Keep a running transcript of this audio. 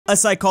A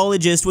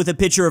psychologist with a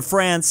picture of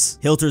France.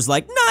 Hilter's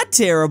like, not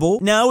terrible.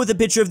 Now with a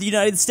picture of the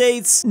United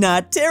States.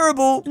 Not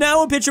terrible.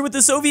 Now a picture with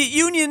the Soviet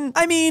Union.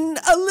 I mean,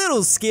 a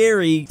little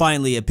scary.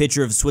 Finally, a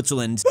picture of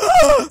Switzerland.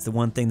 It's the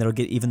one thing that'll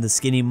get even the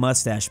skinny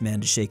mustache man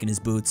to shake in his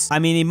boots. I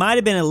mean, he might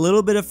have been a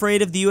little bit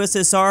afraid of the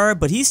USSR,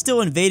 but he still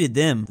invaded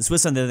them. The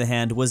Swiss, on the other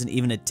hand, wasn't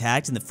even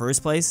attacked in the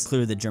first place.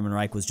 Clearly, the German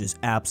Reich was just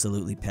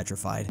absolutely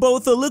petrified.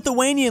 Both the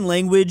Lithuanian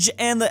language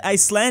and the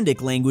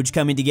Icelandic language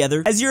coming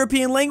together as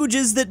European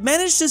languages that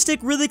managed to stick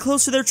really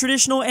close to their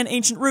traditional and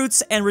ancient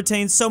roots and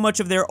retain so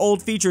much of their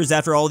old features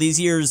after all these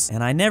years.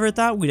 And I never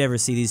thought we'd ever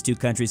see these two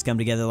countries come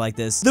together like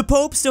this. The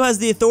Pope still has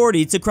the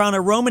authority to crown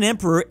a Roman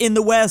emperor in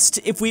the West.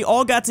 If we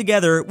all got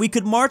together, we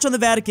could march on the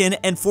Vatican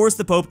and force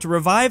the Pope to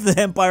revive the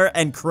empire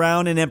and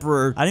crown an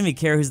emperor. I don't even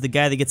care who's the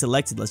guy that gets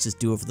elected. Let's just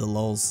do it for the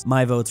lulz.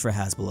 My vote's for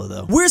Hasbulla,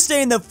 though. We're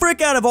staying the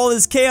frick out of all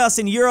this chaos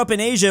in Europe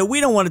and Asia.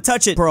 We don't want to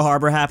touch it. Pearl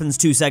Harbor happens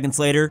 2 seconds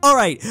later. All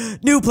right,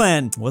 new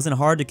plan. Wasn't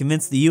hard to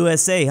convince the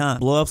USA, huh?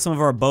 Blow up some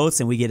of our boats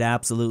and we get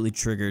absolutely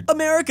triggered.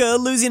 America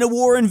losing a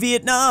war in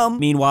Vietnam.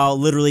 Meanwhile,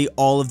 literally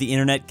all of the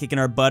internet kicking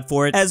our butt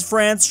for it as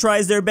France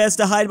tries their best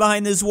to hide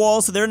behind this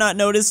wall so they're not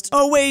noticed.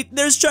 Oh wait,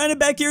 there's China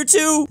back here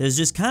too. There's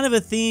just kind of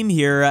a theme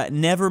here.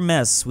 Never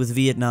mess with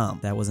Vietnam.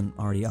 That wasn't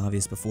already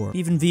obvious before.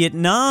 Even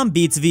Vietnam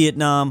beats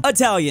Vietnam.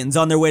 Italians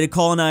on their way to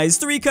colonize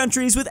 3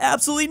 countries with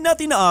absolutely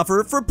nothing to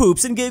offer for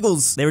poops and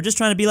giggles. They were just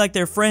trying to be like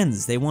their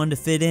friends. They wanted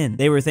to fit in.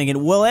 They were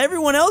thinking, well,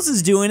 everyone else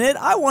is doing it.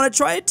 I want to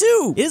try it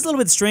too. It is a little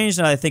bit strange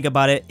now that I think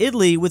about it.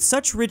 Italy, with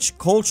such rich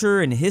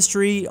culture and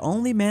history,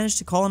 only managed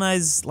to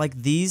colonize like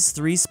these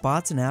 3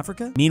 spots in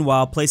Africa.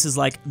 Meanwhile, places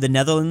like the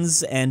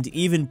Netherlands and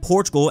even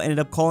Portugal ended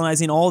up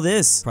colonizing all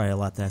this. Probably a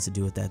lot that has to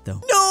do with that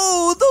though.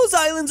 No, those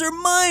islands are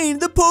mine.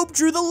 The Pope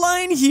drew the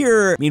line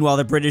here. Meanwhile,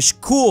 the British,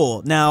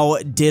 cool. Now,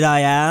 did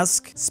I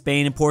ask?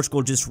 Spain and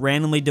Portugal just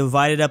randomly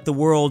divided up the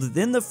world.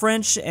 Then the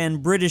French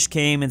and British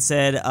came and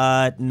said,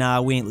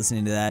 nah, we ain't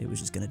listening to that. It was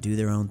just gonna do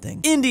their own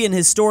thing. Indian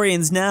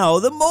historians now,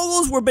 the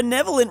Mughals were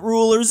benevolent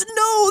rulers.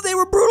 No, they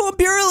were brutal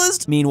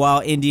imperialists.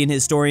 Meanwhile, Indian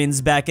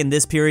historians back in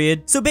this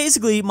period. So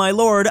basically, my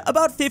lord,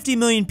 about 50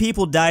 million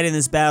people died in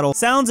this battle.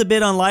 Sounds a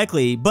bit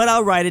unlikely, but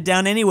I'll write it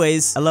down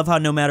anyways. I love how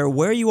no matter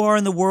where you are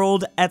in the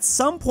world, at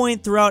some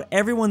point throughout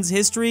everyone's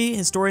history,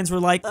 historians were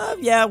like,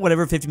 yeah,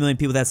 whatever, 50 million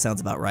people, that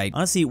sounds about right.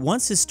 Honestly,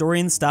 once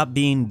historians stopped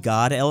being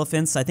god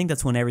elephants, I think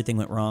that's when everything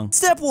went wrong.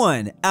 Step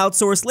 1,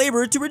 outsource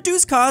labor to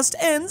reduce cost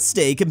and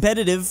stay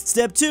competitive.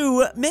 Step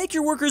 2, make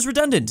your workers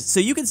redundant so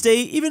you can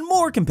stay even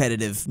more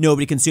competitive.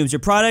 Nobody consumes your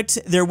product,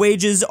 their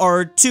wages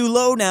are too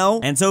low now,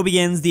 and so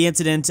begins the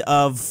incident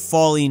of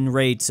falling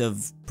rate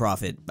of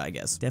profit, I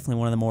guess. Definitely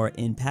one of the more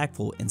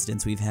impactful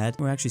incidents we've had.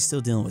 We're actually still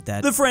dealing with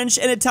that. The French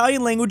and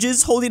Italian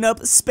languages holding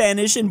up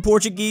Spanish and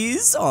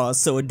Portuguese. Aw,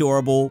 so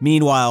adorable.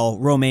 Meanwhile,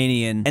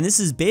 Romanian. And this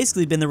has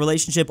basically been the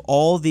relationship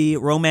all the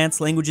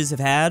Romance languages have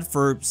had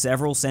for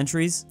several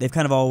centuries. They've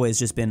kind of always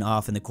just been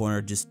off in the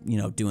corner, just, you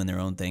know, doing their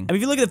own thing. I mean,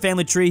 if you look at the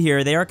family tree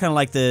here, they are kind of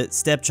like the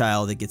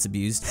stepchild that gets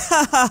abused.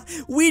 Haha,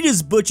 we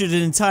just butchered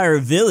an entire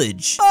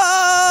village.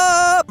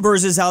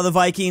 Versus how the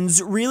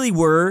Vikings really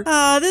were.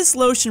 This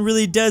lotion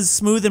really does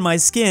smoothen my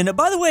skin.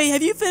 By the way,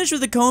 have you finished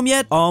with the comb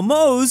yet?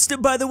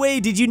 Almost. By the way,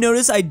 did you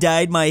notice I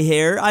dyed my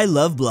hair? I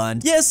love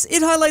blonde. Yes,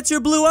 it highlights your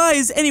blue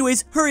eyes.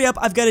 Anyways, hurry up.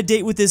 I've got a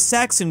date with this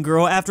Saxon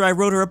girl after I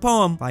wrote her a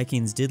poem.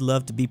 Vikings did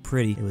love to be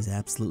pretty. It was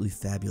absolutely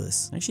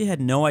fabulous. I actually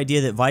had no idea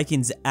that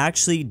Vikings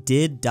actually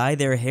did dye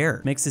their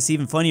hair. Makes this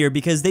even funnier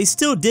because they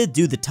still did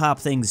do the top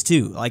things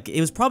too. Like, it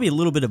was probably a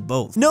little bit of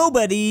both.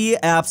 Nobody,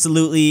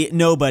 absolutely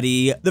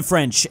nobody, the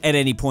French at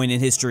any point in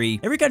history.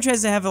 Every country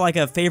has to have like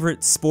a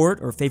favorite sport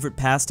or favorite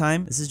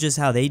pastime. This is just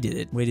how they did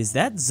it. Wait, is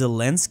that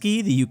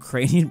Zelensky, the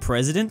Ukrainian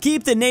president?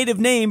 Keep the native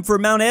name for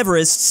Mount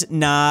Everest.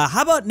 Nah,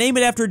 how about name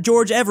it after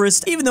George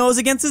Everest, even though it was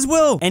against his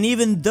will? And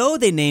even though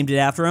they named it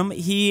after him,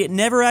 he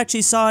never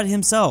actually saw it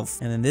himself.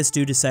 And then this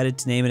dude decided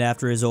to name it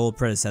after his old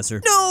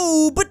predecessor.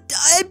 No, but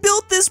I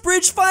built this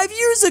bridge 5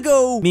 years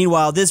ago.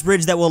 Meanwhile, this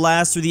bridge that will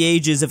last through the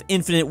ages of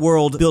infinite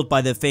world, built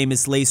by the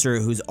famous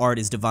lacer whose art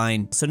is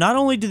divine. So not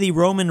only do the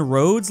Roman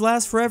roads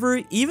last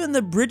forever, even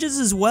the bridges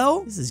as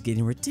well? This is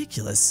getting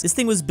ridiculous. This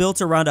thing was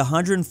built around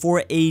 104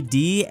 AD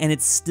and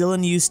it's still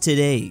in use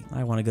today.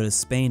 I want to go to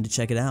Spain to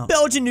check it out.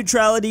 Belgian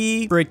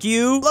neutrality, frick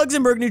you.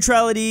 Luxembourg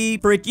neutrality,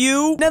 frick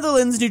you.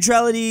 Netherlands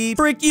neutrality,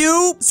 frick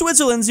you.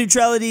 Switzerland's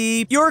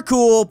neutrality, you're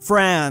cool.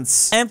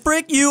 France, and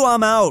frick you,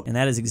 I'm out. And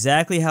that is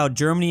exactly how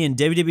Germany and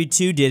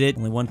WW2 did it.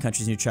 Only one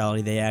country's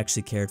neutrality they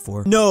actually cared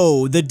for.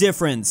 No, the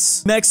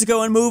difference.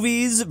 Mexico in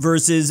movies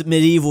versus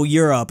medieval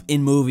Europe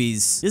in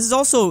movies. This is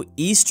also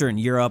Eastern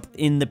Europe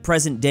in the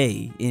present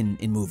day in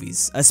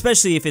movies,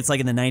 especially if it's like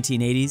in the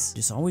 1980s.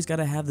 Just always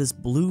gotta have this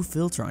blue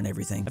filter on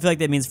everything. I feel like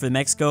that means for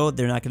Mexico,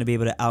 they're not gonna be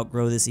able to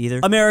outgrow this either.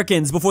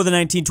 Americans before the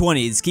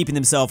 1920s, keeping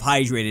themselves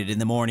hydrated in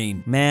the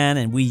morning. Man,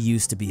 and we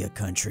used to be a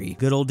country.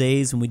 Good old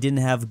days when we didn't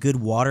have good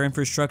water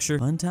infrastructure.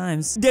 Fun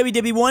times.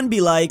 WW1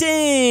 be like,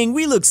 dang,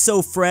 we look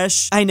so fresh.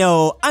 much. I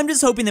know, I'm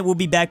just hoping that we'll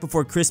be back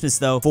before Christmas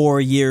though,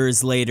 4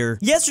 years later.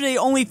 Yesterday,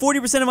 only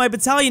 40% of my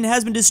battalion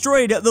has been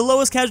destroyed, the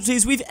lowest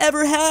casualties we've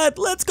ever had.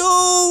 Let's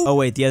go! Oh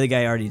wait, the other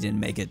guy already didn't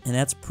make it. And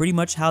that's pretty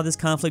much how this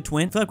conflict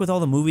went. I feel like with all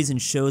the movies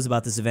and shows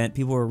about this event,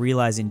 people were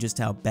realizing just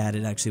how bad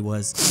it actually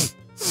was.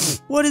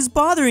 What is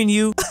bothering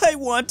you? I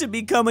want to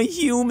become a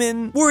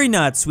human. Worry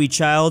not, sweet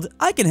child.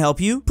 I can help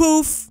you.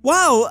 Poof.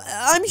 Wow,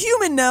 I'm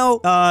human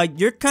now.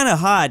 You're kind of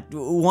hot.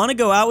 Want to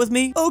go out with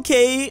me?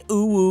 Okay,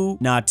 ooh.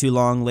 Not too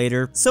long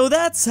later. So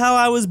that's how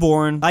I was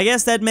born. I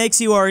guess that makes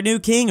you our new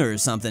king or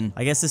something.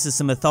 I guess this is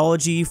some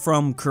mythology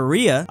from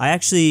Korea. I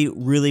actually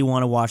really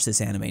want to watch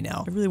this anime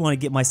now. I really want to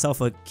get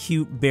myself a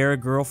cute bear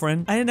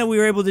girlfriend. I didn't know we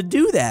were able to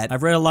do that.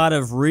 I've read a lot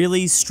of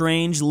really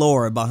strange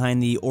lore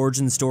behind the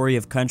origin story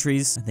of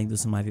countries. I think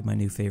this might be my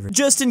new favorite.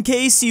 Just in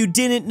case you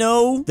didn't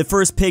know, the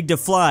first pig to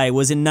fly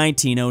was in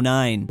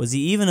 1909. Was he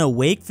even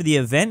awake for the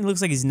event? It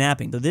looks like he's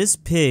napping. So this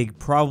pig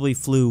probably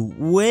flew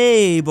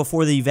way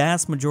before the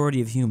vast majority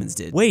of humans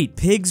did. Wait,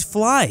 pigs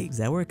fly. Is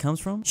that where it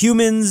comes from?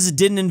 Humans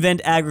didn't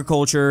invent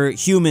agriculture.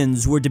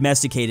 Humans were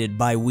domesticated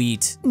by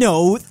wheat.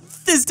 No,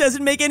 this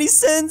doesn't make any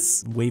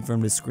sense. Wait for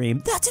him to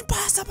scream. That's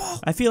impossible.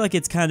 I feel like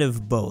it's kind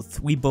of both.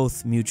 We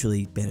both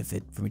mutually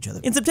benefit from each other.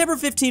 In September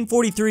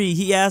 1543,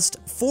 he asked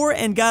for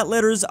and got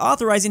letters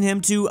authorizing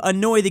him to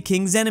annoy the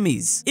king's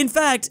enemies. In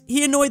fact,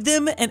 he annoyed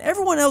them and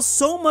everyone else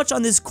so much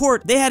on this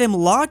court, they had him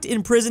locked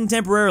in prison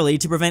temporarily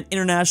to prevent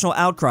international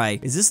outcry.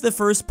 Is this the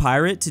first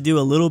pirate to do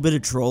a little bit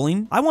of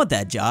trolling? I want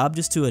that job,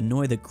 just to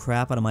annoy the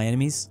crap out of my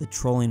enemies. The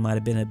trolling might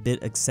have been a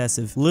bit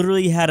excessive.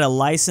 Literally had a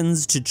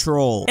license to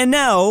troll. And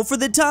now for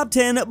the top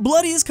 10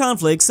 bloodiest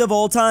conflicts of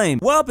all time.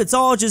 Well, it's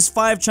all just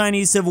 5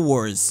 Chinese civil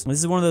wars. This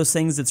is one of those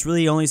things that's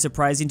really only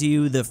surprising to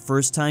you the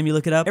first time you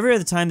look it up. Every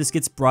other time this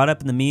gets brought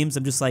up in the memes,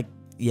 I'm just like,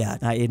 yeah,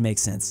 it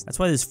makes sense. That's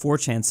why this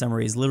 4chan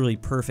summary is literally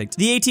perfect.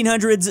 The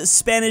 1800s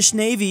Spanish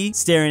Navy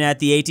staring at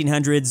the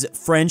 1800s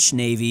French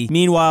Navy.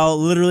 Meanwhile,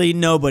 literally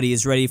nobody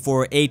is ready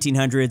for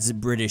 1800s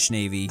British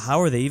Navy. How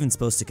are they even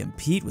supposed to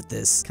compete with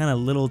this? Kind of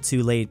little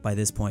too late by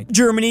this point.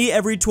 Germany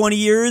every 20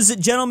 years.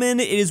 Gentlemen,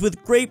 it is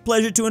with great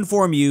pleasure to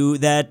inform you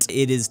that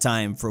it is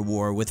time for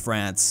war with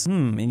France.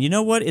 And you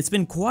know what? It's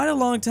been quite a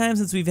long time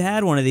since we've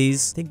had one of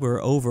these. I think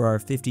we're over our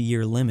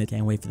 50-year limit.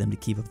 Can't wait for them to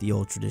keep up the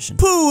old tradition.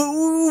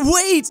 Pooh,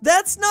 wait!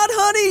 That's not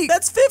honey!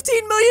 That's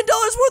 $15 million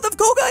worth of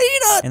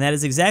cocaine! And that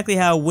is exactly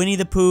how Winnie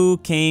the Pooh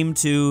came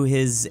to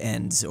his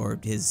end, or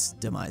his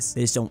demise.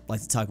 They just don't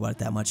like to talk about it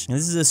that much. And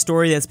this is a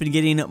story that's been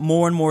getting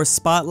more and more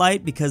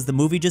spotlight because the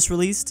movie just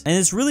released. And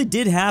this really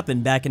did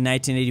happen back in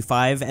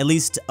 1985, at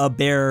least a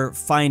bear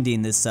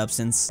finding this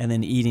substance and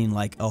then eating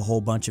like a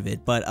whole bunch of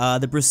it.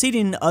 But the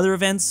preceding other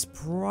events,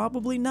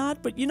 probably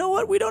not. But you know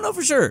what? We don't know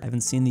for sure. I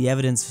haven't seen the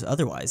evidence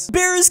otherwise.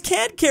 Bears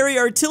can't carry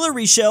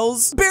artillery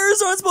shells.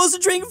 Bears aren't supposed to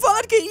drink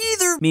vodka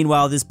either.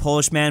 Meanwhile, this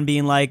Polish man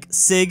being like,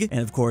 Sig, and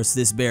of course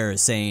this bear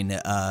is saying,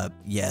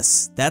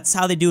 yes. That's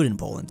how they do it in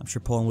Poland. I'm sure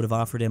Poland would have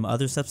offered him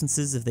other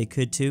substances if they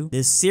could too.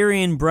 This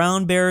Syrian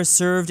brown bear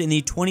served in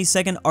the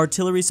 22nd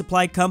Artillery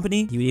Supply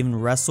Company. He would even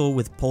wrestle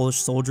with Polish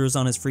soldiers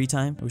on his free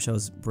time. I wish I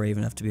was brave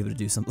enough to be able to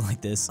do something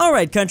like this.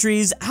 Alright,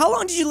 countries, how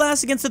long did you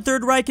last against the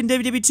Third Reich in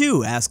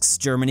WW2? Asks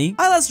Germany.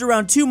 I lasted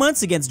around 2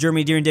 months against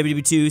Germany during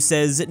WW2,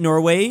 says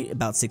Norway,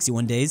 about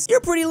 61 days. You're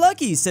pretty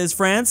lucky, says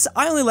France.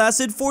 I only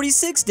lasted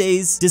 46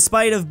 days.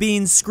 Despite of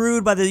being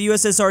screwed by the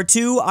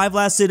USSR-2, I've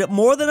lasted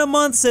more than a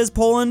month, says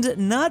Poland.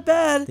 Not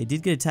bad. They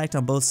did get attacked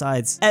on both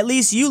sides. At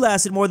least you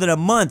lasted more than a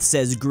month,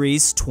 says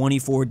Greece.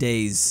 24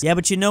 days. Yeah,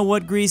 but you know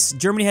what, Greece?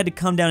 Germany had to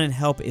come down and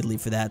help Italy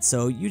for that,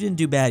 so you didn't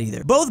do bad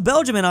either. Both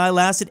Belgium and I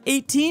lasted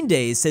 18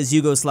 days, says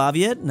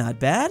Yugoslavia. Not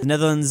bad. The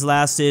Netherlands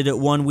lasted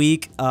 1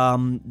 week.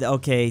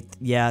 Okay,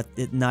 yeah,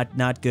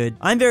 not good.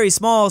 I'm very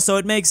small, so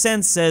it makes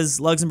sense, says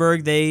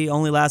Luxembourg. They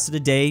only lasted a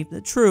day.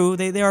 True,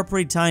 they are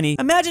pretty tiny.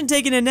 Imagine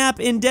taking a nap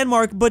in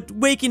Denmark, but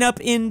waking up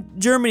in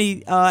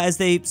Germany as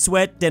they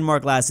sweat.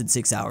 Denmark lasted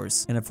 6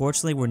 hours. And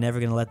unfortunately, we're never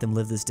gonna let them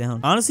live this down.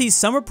 Honestly,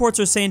 some reports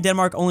are saying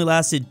Denmark only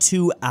lasted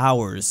 2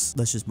 hours.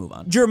 Let's just move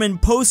on. German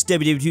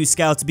post-WW2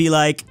 scouts be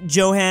like,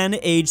 Johan,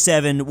 age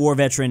 7, war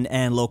veteran,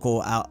 and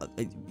local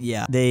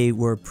yeah, they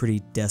were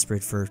pretty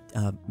desperate for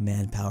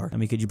manpower. I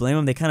mean, could you blame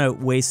them? They kind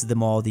of wasted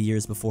them all the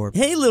years before.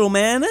 Hey, little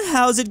man,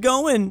 how's it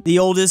going? The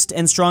oldest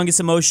and strongest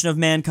emotion of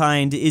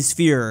mankind is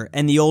fear,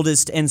 and the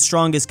oldest and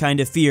strongest kind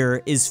of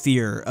fear is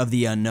fear of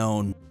the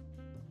unknown.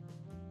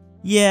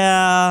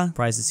 Yeah.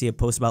 Surprised to see a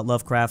post about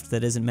Lovecraft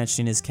that isn't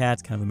mentioning his cat.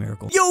 It's kind of a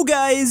miracle. Yo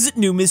guys,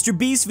 new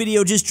MrBeast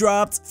video just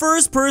dropped.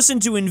 First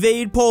person to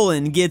invade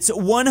Poland gets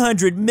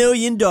 $100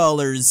 million.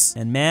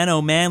 And man,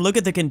 oh man, look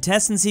at the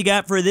contestants he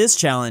got for this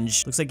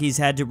challenge. Looks like he's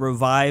had to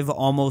revive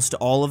almost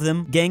all of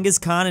them. Genghis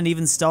Khan and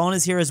even Stalin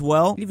is here as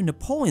well. Even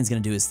Napoleon's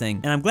gonna do his thing.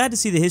 And I'm glad to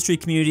see the history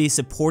community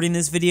supporting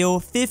this video.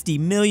 50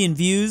 million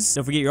views.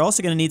 Don't forget, you're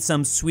also gonna need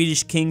some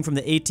Swedish king from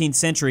the 18th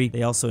century.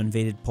 They also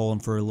invaded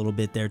Poland for a little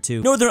bit there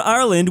too. Northern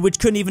Ireland, which which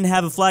couldn't even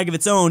have a flag of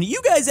its own.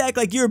 You guys act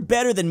like you're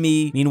better than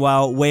me.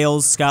 Meanwhile,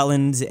 Wales,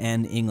 Scotland,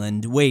 and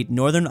England. Wait,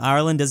 Northern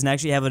Ireland doesn't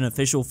actually have an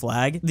official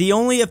flag? The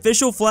only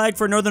official flag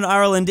for Northern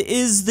Ireland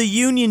is the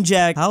Union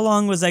Jack. How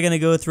long was I gonna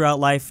go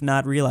throughout life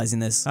not realizing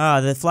this?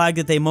 The flag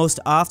that they most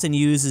often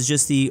use is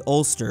just the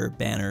Ulster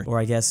banner. Or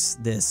I guess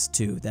this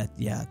too.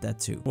 That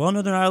too. Well,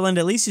 Northern Ireland,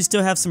 at least you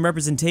still have some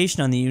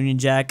representation on the Union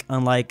Jack,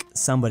 unlike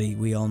somebody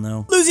we all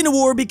know. Losing a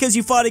war because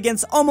you fought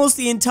against almost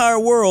the entire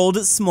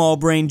world, small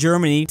brain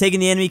Germany, taking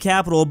the enemy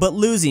capital, but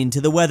losing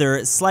to the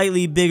weather,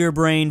 slightly bigger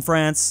brain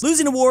France.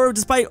 Losing a war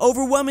despite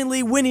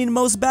overwhelmingly winning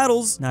most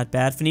battles, not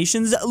bad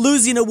Phoenicians.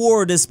 Losing a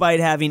war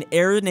despite having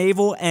air,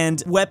 naval,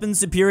 and weapon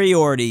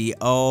superiority.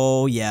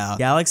 Oh yeah.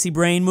 Galaxy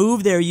brain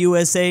move there,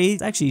 USA.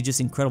 It's actually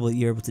just incredible that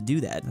you're able to do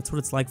that. That's what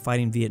it's like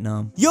fighting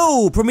Vietnam.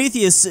 Yo,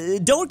 Prometheus,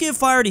 don't give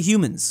fire to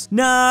humans.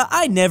 Nah,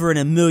 I never in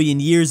a million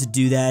years would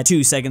do that.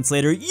 2 seconds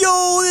later,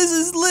 yo, this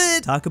is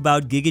lit. Talk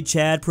about Giga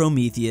Chad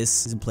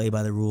Prometheus. Doesn't play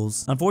by the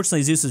rules.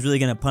 Unfortunately, Zeus is really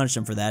gonna punish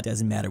him for that.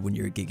 Doesn't matter when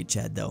you're a Giga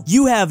Chad though.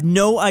 You have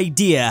no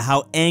idea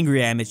how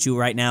angry I am at you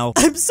right now.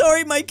 I'm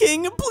sorry, my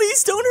king.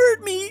 Please don't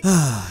hurt me.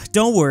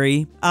 Don't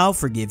worry, I'll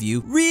forgive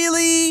you.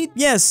 Really?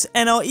 Yes,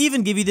 and I'll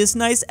even give you this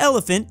nice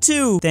elephant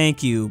too.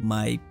 Thank you,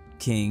 my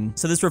king.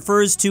 So this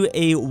refers to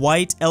a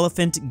white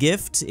elephant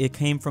gift. It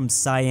came from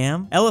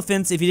Siam.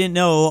 Elephants, if you didn't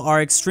know,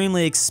 are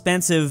extremely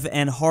expensive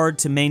and hard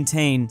to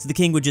maintain. So the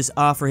king would just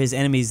offer his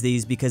enemies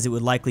these because it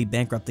would likely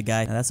bankrupt the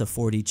guy. Now that's a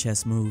 4D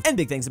chess move. And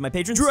big thanks to my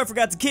patrons. Drew, I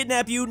forgot to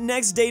kidnap you.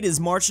 Next date is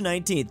March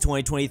 19th,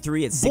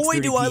 2023 at 6:30 Boy,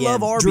 do I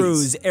love Arby's.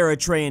 Drew's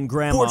Eritrean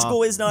grandma.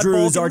 Portugal is not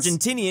Drew's Balkans.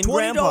 Argentinian $20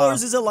 grandpa.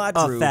 is a lot,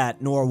 Drew.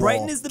 aPhatNarwhal.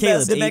 Bryton is the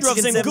Caleb, best. The H.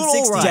 Mexican Good old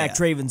 760. Jack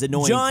Traven's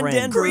annoying John friend.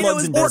 Denver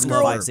Luxembourg is Luxembourg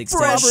Portmore. 566.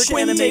 Fresh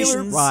Robert animations.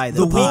 animations. The RyeThePie.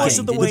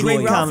 Weekend. The The Great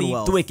Great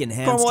Commonwealth. Commonwealth.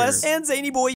 Twickenhamster. Carmel Saida and ZaneyBoi.